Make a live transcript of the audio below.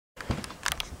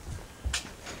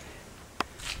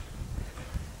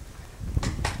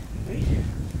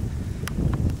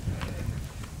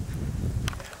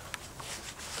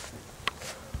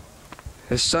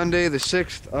It's Sunday the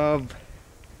 6th of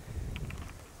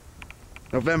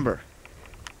November.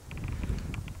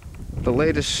 The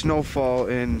latest snowfall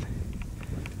in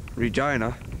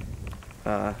Regina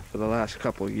for the last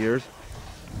couple of years.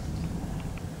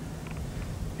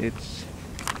 It's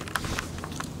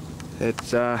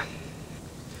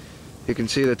you can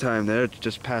see the time there, it's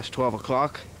just past 12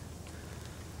 o'clock.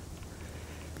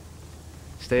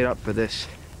 Stayed up for this.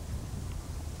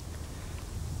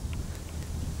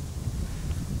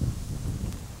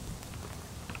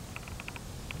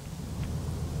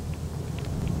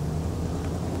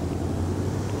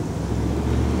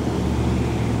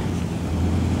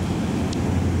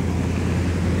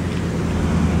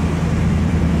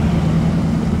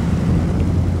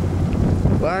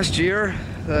 Last year,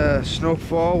 the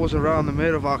snowfall was around the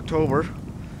mid of October.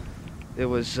 It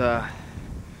was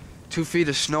 2 feet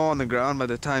of snow on the ground by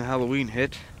the time Halloween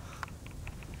hit.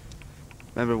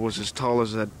 Remember, it was as tall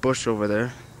as that bush over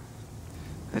there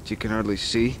that you can hardly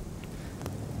see.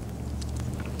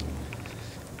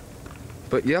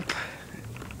 But yep,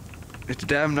 it's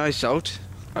damn nice out.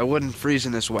 I wouldn't freeze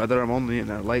in this weather. I'm only in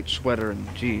a light sweater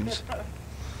and jeans.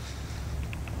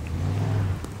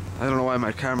 I don't know why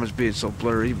my camera's being so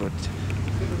blurry, but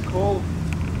it's cold.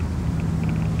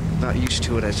 Not used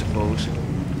to it, I suppose.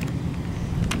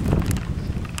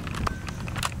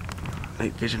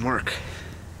 Night vision work.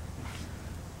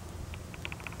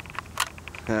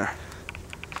 There.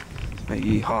 My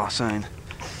yeehaw sign.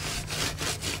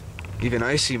 Even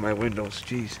I see my windows,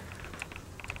 jeez.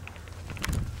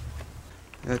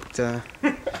 That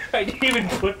I didn't even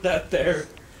put that there.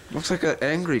 Looks like an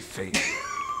angry face.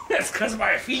 That's because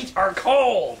my feet are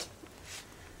cold.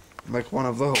 Like one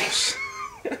of those.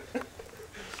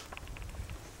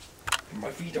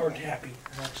 My feet aren't happy.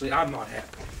 Actually, I'm not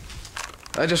happy.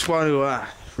 I just want to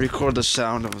record the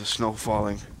sound of the snow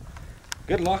falling.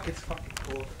 Good luck, it's fucking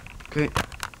cold. Okay.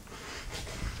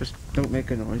 Just don't make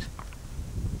a noise.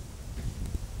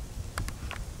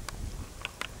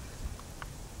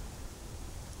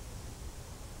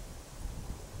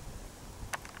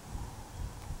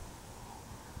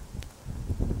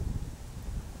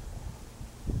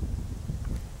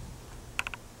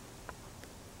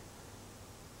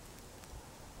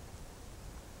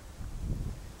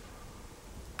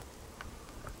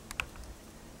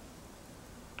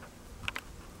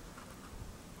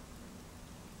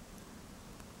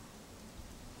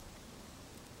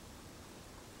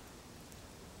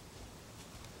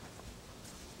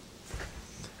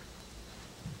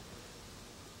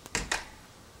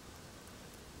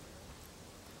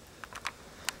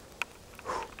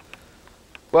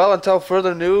 Well, until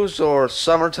further news or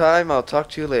summertime, I'll talk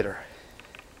to you later.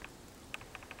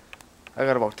 I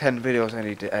got about 10 videos I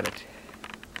need to edit.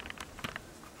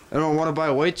 Anyone want to buy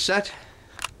a weight set?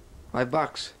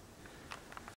 $5.